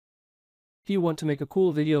If you want to make a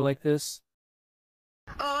cool video like this.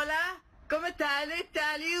 Hola, ¿cómo estás?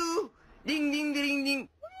 Ding ding ding ding.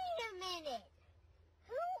 Wait a minute.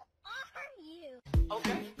 Who are you?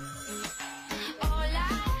 Okay. Hola.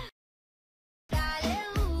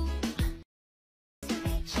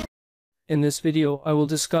 In this video, I will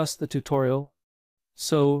discuss the tutorial.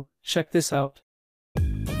 So, check this out.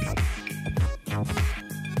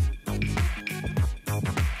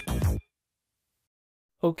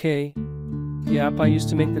 Okay. The app I used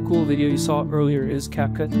to make the cool video you saw earlier is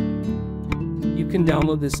CapCut. You can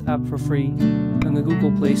download this app for free on the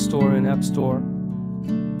Google Play Store and App Store.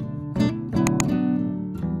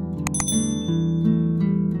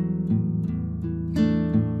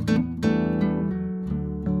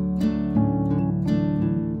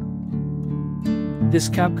 This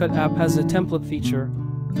CapCut app has a template feature,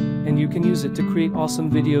 and you can use it to create awesome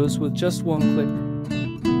videos with just one click.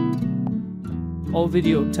 All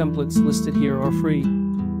video templates listed here are free.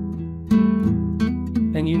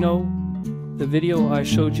 And you know, the video I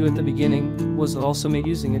showed you at the beginning was also made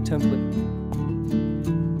using a template.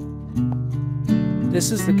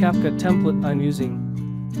 This is the CapCut template I'm using.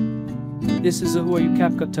 This is a Who Are You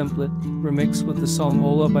CapCut template, remixed with the song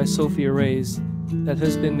Hola by Sofia Reyes, that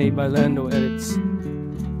has been made by Lhando Edits.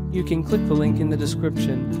 You can click the link in the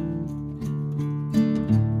description.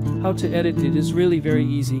 How to edit it is really very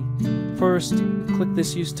easy. First, click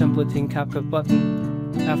this Use Template in CapCut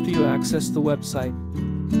button after you access the website.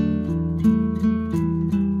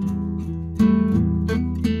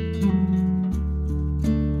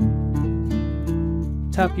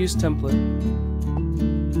 Tap Use Template.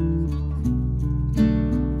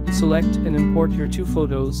 Select and import your two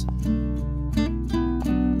photos.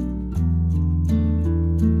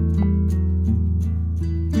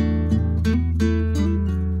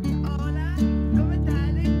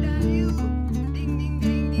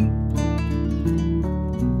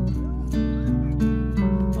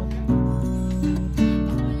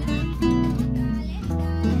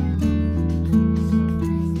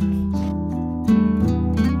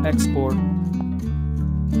 Export.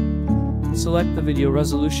 Select the video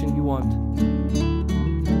resolution you want.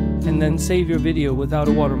 And then save your video without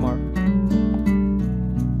a watermark.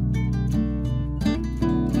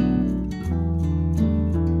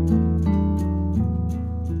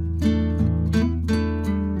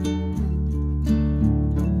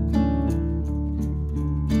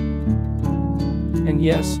 And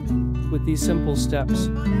yes, with these simple steps,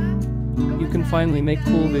 you can finally make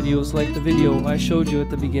cool videos like the video I showed you at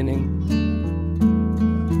the beginning.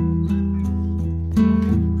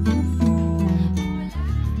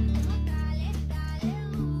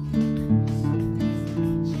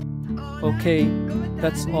 Okay,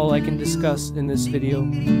 that's all I can discuss in this video.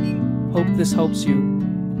 Hope this helps you.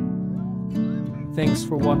 Thanks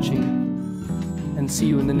for watching, and see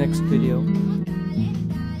you in the next video.